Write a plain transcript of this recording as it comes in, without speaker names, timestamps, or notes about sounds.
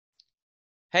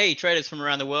Hey traders from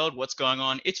around the world, what's going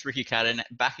on? It's Ricky Cadan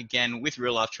back again with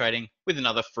real life trading with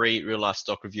another free real life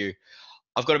stock review.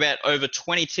 I've got about over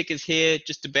 20 tickers here,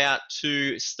 just about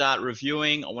to start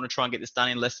reviewing. I want to try and get this done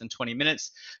in less than 20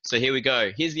 minutes. So here we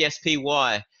go. Here's the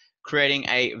SPY creating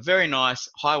a very nice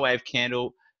high wave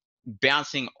candle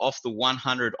bouncing off the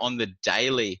 100 on the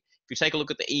daily. If you take a look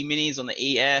at the E-minis on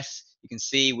the ES, you can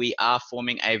see we are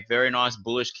forming a very nice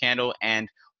bullish candle and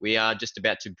we are just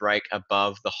about to break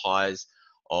above the highs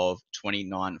of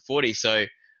 29.40. So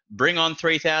bring on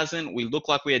 3,000. We look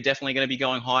like we are definitely going to be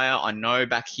going higher. I know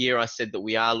back here I said that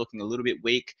we are looking a little bit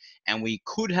weak and we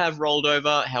could have rolled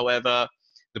over. However,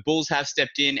 the bulls have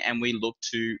stepped in and we look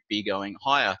to be going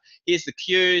higher. Here's the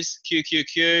Qs,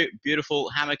 QQQ, beautiful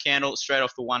hammer candle straight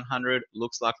off the 100.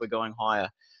 Looks like we're going higher.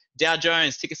 Dow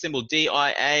Jones, ticker symbol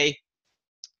DIA,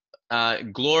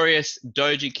 glorious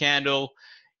doji candle,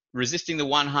 resisting the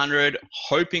 100,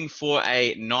 hoping for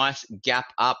a nice gap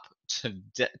up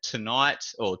tonight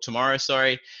or tomorrow,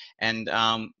 sorry. And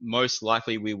most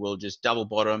likely we will just double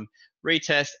bottom,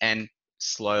 retest, and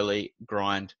slowly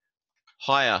grind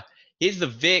higher. Here's the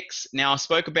VIX. Now, I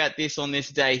spoke about this on this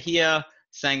day here,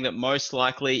 saying that most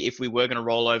likely if we were going to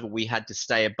roll over, we had to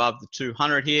stay above the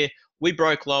 200 here. We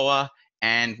broke lower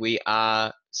and we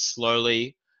are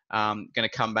slowly going to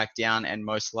come back down, and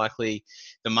most likely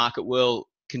the market will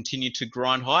continue to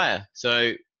grind higher.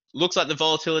 So looks like the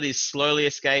volatility is slowly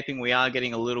escaping. We are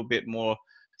getting a little bit more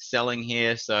selling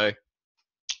here. So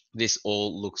this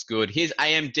all looks good. Here's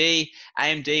AMD.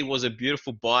 AMD was a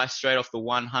beautiful buy straight off the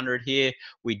 100 here.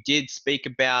 We did speak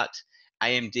about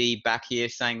AMD back here,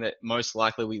 saying that most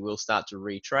likely we will start to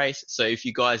retrace. So if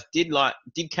you guys did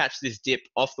catch this dip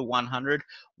off the 100,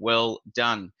 well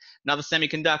done. Another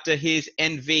semiconductor. Here's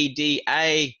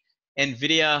NVDA,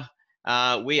 Nvidia.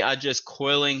 We are just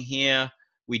coiling here.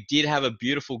 We did have a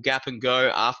beautiful gap and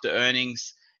go after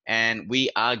earnings, and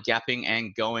we are gapping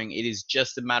and going. It is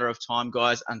just a matter of time,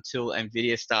 guys, until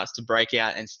Nvidia starts to break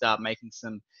out and start making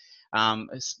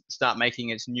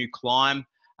its new climb.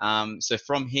 So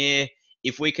from here,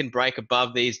 if we can break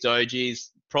above these dojis,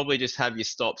 probably just have your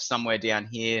stop somewhere down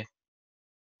here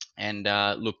and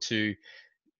look to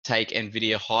take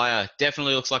Nvidia higher.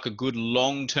 Definitely looks like a good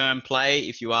long-term play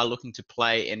if you are looking to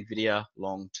play Nvidia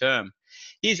long-term.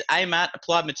 Here's AMAT,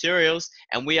 Applied Materials,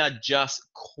 and we are just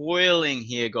coiling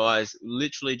here, guys,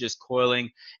 literally just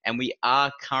coiling, and we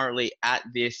are currently at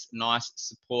this nice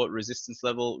support resistance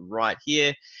level right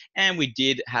here, and we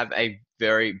did have a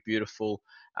very beautiful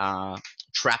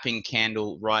trapping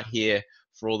candle right here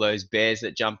for all those bears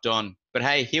that jumped on. But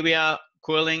hey, here we are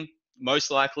coiling. Most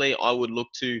likely I would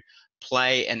look to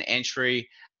play an entry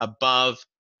above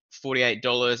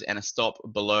 $48 and a stop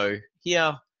below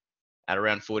here at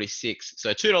around 46.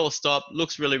 So $2 stop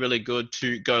looks really, really good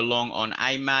to go long on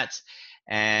AMAT.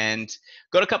 And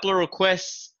got a couple of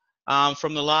requests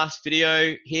from the last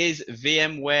video. Here's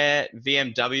VMware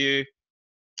VMW.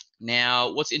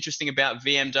 Now, what's interesting about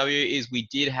VMW is we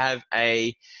did have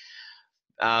a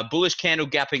bullish candle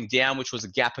gapping down, which was a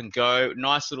gap and go.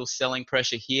 Nice little selling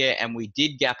pressure here, and we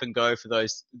did gap and go for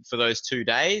those 2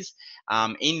 days.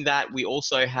 In that, we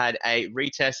also had a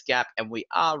retest gap, and we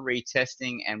are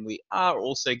retesting, and we are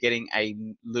also getting a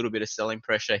little bit of selling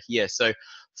pressure here. So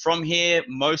from here,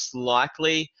 most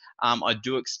likely, I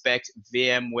do expect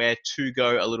VMware to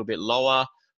go a little bit lower,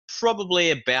 probably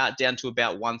about down to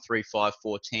about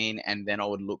 135.14, and then I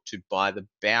would look to buy the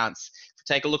bounce. If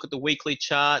we take a look at the weekly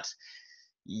chart,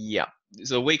 yeah,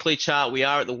 so weekly chart, we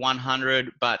are at the 100,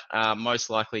 but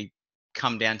most likely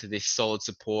come down to this solid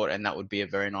support, and that would be a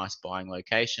very nice buying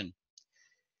location.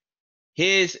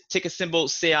 Here's ticker symbol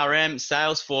CRM,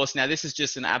 Salesforce. Now, this is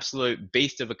just an absolute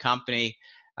beast of a company.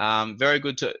 Very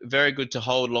good to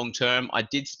hold long term. I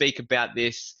did speak about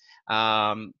this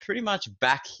pretty much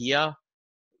back here,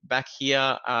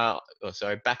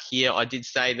 I did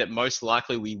say that most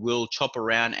likely we will chop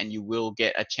around and you will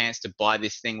get a chance to buy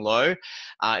this thing low.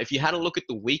 If you had a look at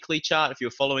the weekly chart, if you're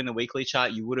following the weekly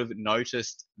chart, you would have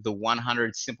noticed the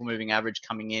 100 simple moving average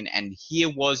coming in, and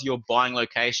here was your buying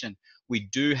location. We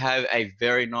do have a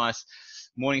very nice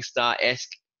Morningstar-esque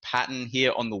pattern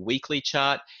here on the weekly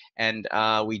chart, and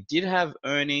we did have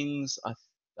earnings.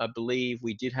 I believe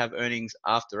we did have earnings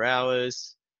after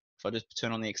hours. If I just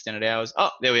turn on the extended hours,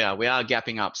 oh, there we are. We are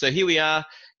gapping up. So here we are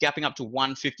gapping up to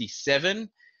 157,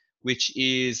 which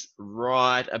is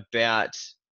right about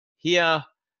here.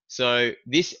 So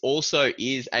this also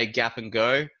is a gap and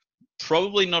go.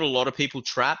 Probably not a lot of people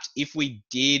trapped. If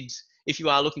you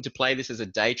are looking to play this as a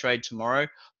day trade tomorrow,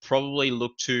 probably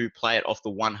look to play it off the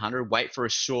 100, wait for a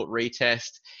short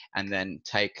retest, and then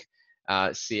take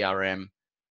CRM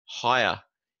higher.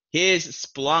 Here's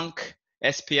Splunk,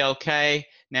 SPLK.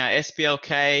 Now,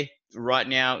 SPLK right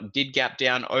now did gap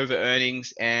down over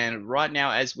earnings, and right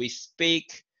now as we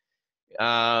speak,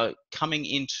 coming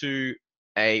into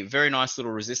a very nice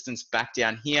little resistance back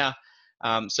down here.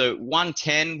 So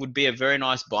 110 would be a very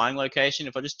nice buying location.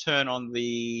 If I just turn on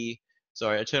the,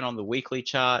 I turn on the weekly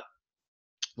chart,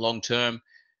 long term.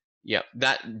 Yeah,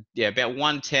 about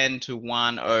 110 to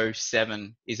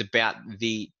 107 is about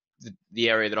the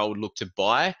area that I would look to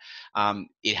buy.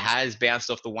 It has bounced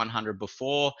off the 100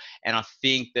 before, and I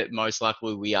think that most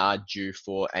likely we are due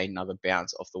for another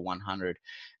bounce off the 100.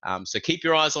 So keep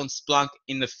your eyes on Splunk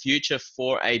in the future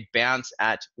for a bounce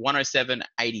at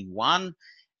 107.81.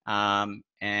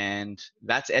 And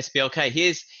that's SPLK.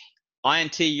 Here's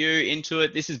INTU into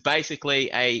it. This is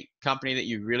basically a company that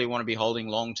you really want to be holding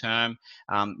long term.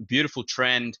 Beautiful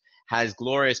trend, has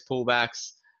glorious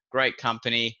pullbacks, great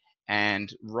company,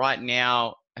 and right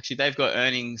now, actually, they've got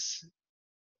earnings.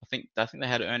 I think they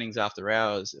had earnings after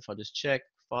hours. If I just check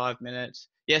 5 minutes,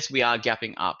 yes, we are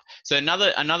gapping up. So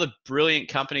another brilliant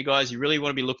company, guys. You really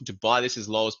want to be looking to buy this as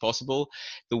low as possible.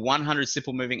 The 100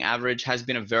 simple moving average has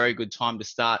been a very good time to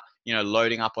start,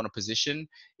 loading up on a position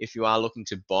if you are looking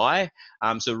to buy.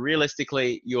 So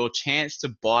realistically, your chance to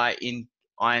buy in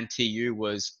INTU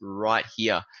was right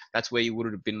here. That's where you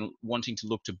would have been wanting to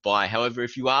look to buy. However,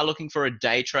 if you are looking for a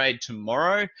day trade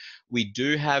tomorrow, we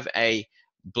do have a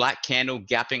black candle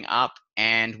gapping up,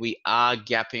 and we are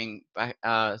gapping back.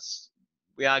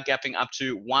 We are gapping up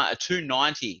to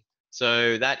 290.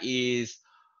 So that is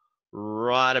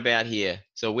right about here.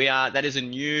 So that is a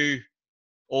new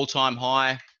all-time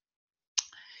high,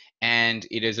 and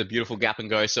it is a beautiful gap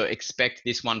and go. So expect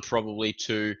this one probably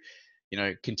to,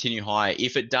 continue higher.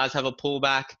 If it does have a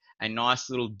pullback, a nice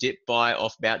little dip buy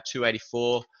off about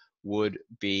 284 would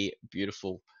be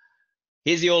beautiful.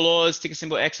 Here's the All Orders, ticker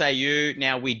symbol XAU.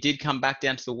 Now, we did come back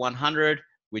down to the 100,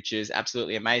 which is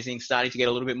absolutely amazing. Starting to get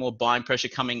a little bit more buying pressure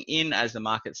coming in as the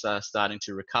markets are starting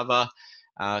to recover.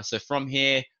 So from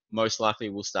here, most likely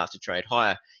we'll start to trade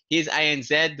higher. Here's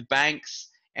ANZ, the banks.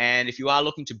 And if you are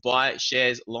looking to buy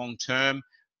shares long term,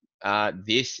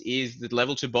 this is the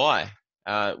level to buy.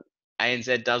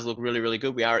 ANZ does look really, really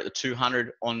good. We are at the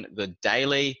 200 on the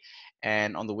daily,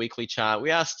 and on the weekly chart, we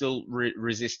are still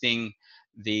resisting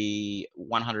the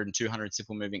 100 and 200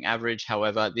 simple moving average.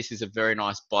 However, this is a very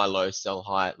nice buy low, sell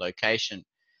high location.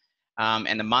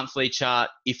 And the monthly chart,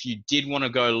 if you did want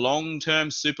to go long term,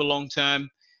 super long term,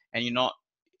 and you're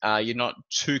not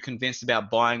too convinced about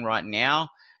buying right now,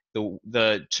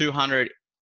 the 200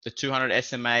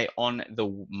 SMA on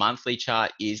the monthly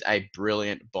chart is a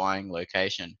brilliant buying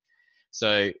location.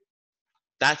 So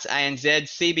that's ANZ.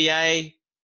 CBA,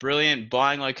 brilliant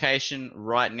buying location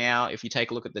right now. If you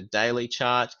take a look at the daily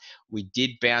chart, we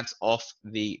did bounce off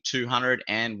the 200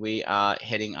 and we are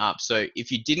heading up. So if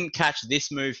you didn't catch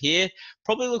this move here,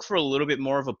 probably look for a little bit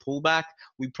more of a pullback.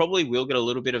 We probably will get a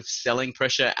little bit of selling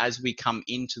pressure as we come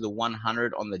into the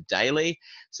 100 on the daily.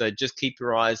 So just keep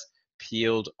your eyes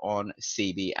peeled on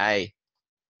CBA.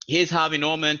 Here's Harvey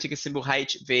Norman, ticker symbol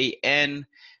HVN.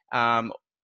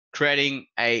 Creating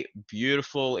a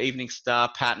beautiful evening star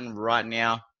pattern right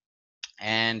now.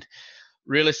 And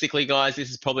realistically, guys, this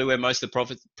is probably where most of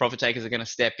the profit takers are going to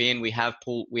step in. We have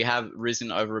risen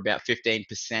over about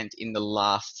 15% in the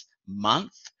last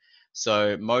month.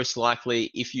 So most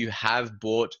likely, if you have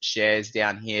bought shares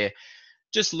down here,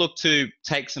 just look to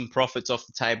take some profits off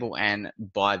the table and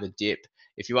buy the dip.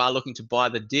 If you are looking to buy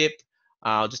the dip,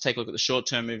 just take a look at the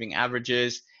short-term moving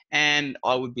averages, and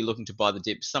I would be looking to buy the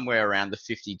dip somewhere around the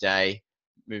 50-day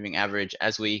moving average,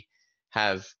 as we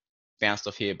have bounced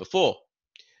off here before.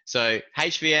 So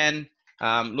HVN,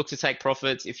 look to take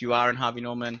profits if you are in Harvey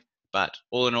Norman, but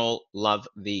all in all, love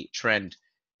the trend.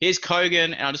 Here's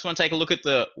Cadan, and I just want to take a look at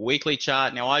the weekly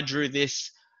chart. Now, I drew this.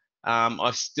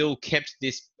 I've still kept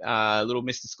this little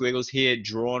Mr. Squiggles here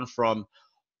drawn from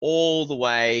all the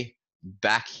way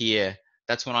back here.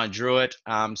 That's when I drew it.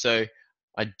 So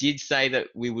I did say that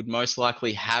we would most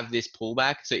likely have this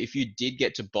pullback. So if you did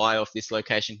get to buy off this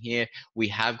location here, we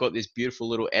have got this beautiful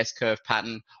little S-curve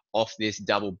pattern off this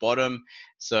double bottom.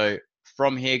 So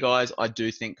from here, guys, I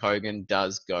do think Cadan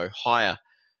does go higher.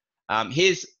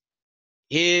 Here's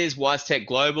WiseTech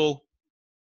Global,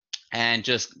 and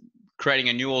just creating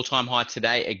a new all-time high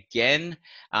today again.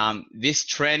 This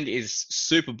trend is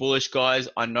super bullish, guys.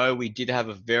 I know we did have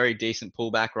a very decent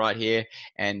pullback right here,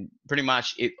 and pretty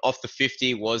much off the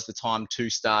 50 was the time to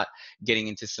start getting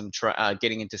into some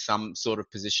sort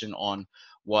of position on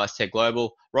WiseTech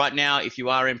Global. Right now, if you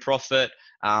are in profit,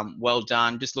 well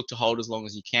done. Just look to hold as long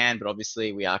as you can, but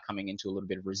obviously we are coming into a little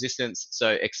bit of resistance,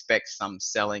 so expect some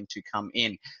selling to come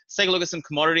in. Let's take a look at some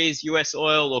commodities, US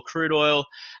oil or crude oil.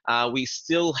 We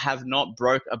still have not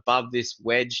broke above this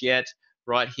wedge yet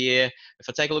right here. If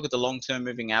I take a look at the long-term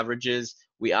moving averages,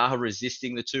 we are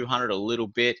resisting the 200 a little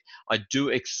bit. I do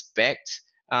expect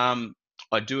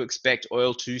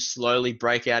oil to slowly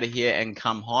break out of here and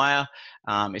come higher.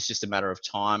 It's just a matter of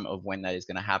time of when that is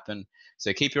going to happen.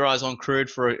 So keep your eyes on crude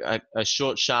for a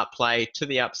short, sharp play to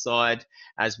the upside,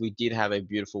 as we did have a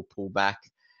beautiful pullback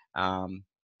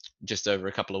just over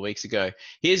a couple of weeks ago.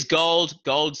 Here's gold.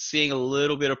 Gold's seeing a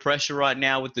little bit of pressure right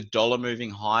now with the dollar moving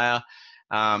higher.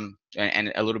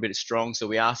 And a little bit strong, so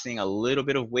we are seeing a little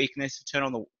bit of weakness. Turn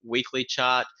on the weekly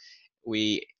chart.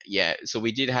 We are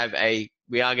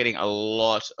getting a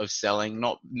lot of selling,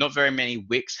 not very many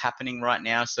wicks happening right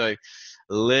now, so a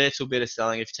little bit of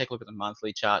selling. If you take a look at the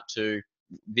monthly chart too,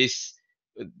 this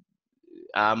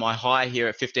my high here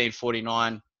at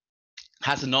 1549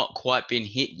 has not quite been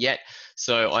hit yet,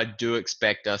 so I do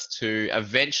expect us to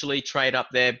eventually trade up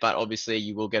there, but obviously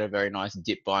you will get a very nice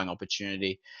dip buying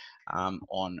opportunity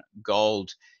on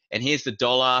gold. And here's the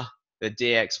dollar, the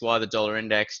DXY, the dollar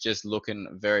index, just looking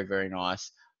very, very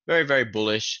nice, very, very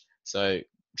bullish, so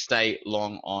stay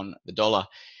long on the dollar.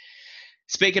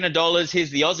 Speaking of dollars, here's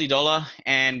the Aussie dollar,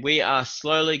 and we are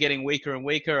slowly getting weaker and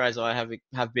weaker, as I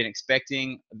have been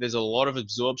expecting. There's a lot of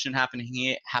absorption happening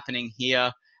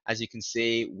here, as you can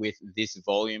see with this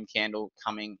volume candle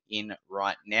coming in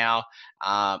right now.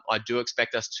 I do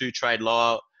expect us to trade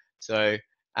lower. So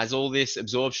as all this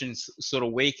absorption sort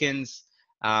of weakens,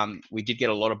 we did get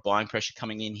a lot of buying pressure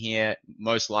coming in here,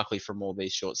 most likely from all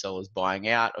these short sellers buying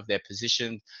out of their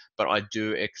position. But I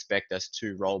do expect us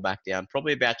to roll back down,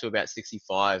 probably about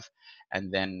 65, and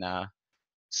then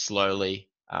slowly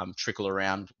trickle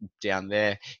around down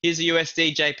there. Here's the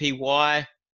USD JPY.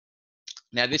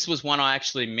 Now, this was one I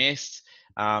actually missed,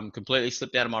 completely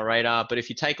slipped out of my radar. But if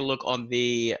you take a look on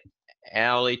the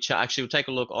hourly chart, actually, we'll take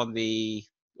a look on the,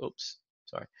 you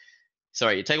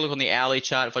take a look on the hourly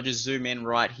chart. If I just zoom in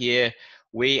right here,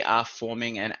 we are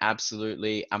forming an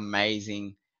absolutely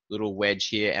amazing little wedge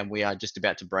here, and we are just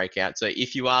about to break out. So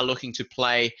if you are looking to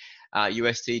play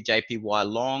USD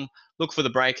JPY long, look for the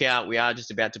breakout. We are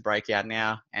just about to break out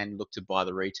now, and look to buy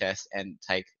the retest and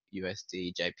take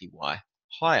USD JPY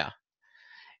higher.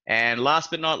 And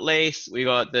last but not least, we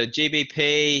got the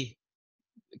GBP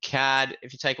CAD.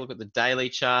 If you take a look at the daily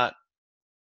chart,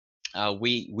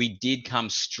 we did come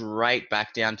straight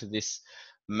back down to this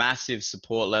massive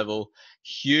support level.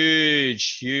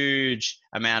 Huge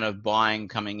amount of buying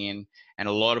coming in, and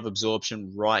a lot of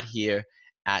absorption right here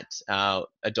at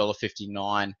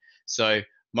 $1.59. So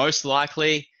most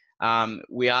likely,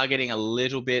 we are getting a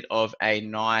little bit of a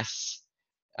nice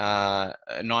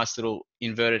little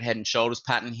inverted head and shoulders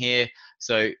pattern here.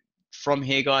 So from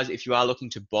here, guys, if you are looking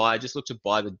to buy, just look to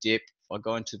buy the dip. If I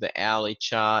go into the hourly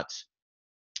chart,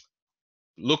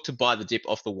 look to buy the dip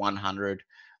off the 100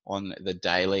 on the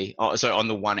daily. On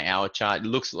the 1 hour chart. It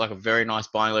looks like a very nice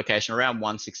buying location around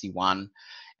 161,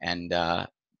 and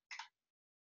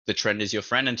the trend is your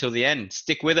friend until the end.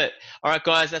 Stick with it. All right,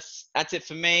 guys, that's it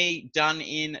for me. Done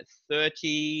in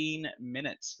 13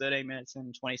 minutes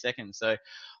and 20 seconds. So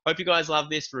hope you guys love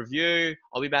this review.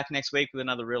 I'll be back next week with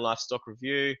another real life stock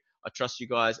review. I trust you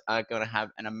guys are going to have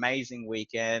an amazing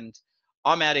weekend.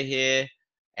 I'm out of here.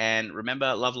 And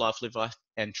remember, love life, live life,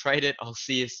 and trade it. I'll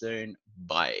see you soon.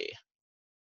 Bye.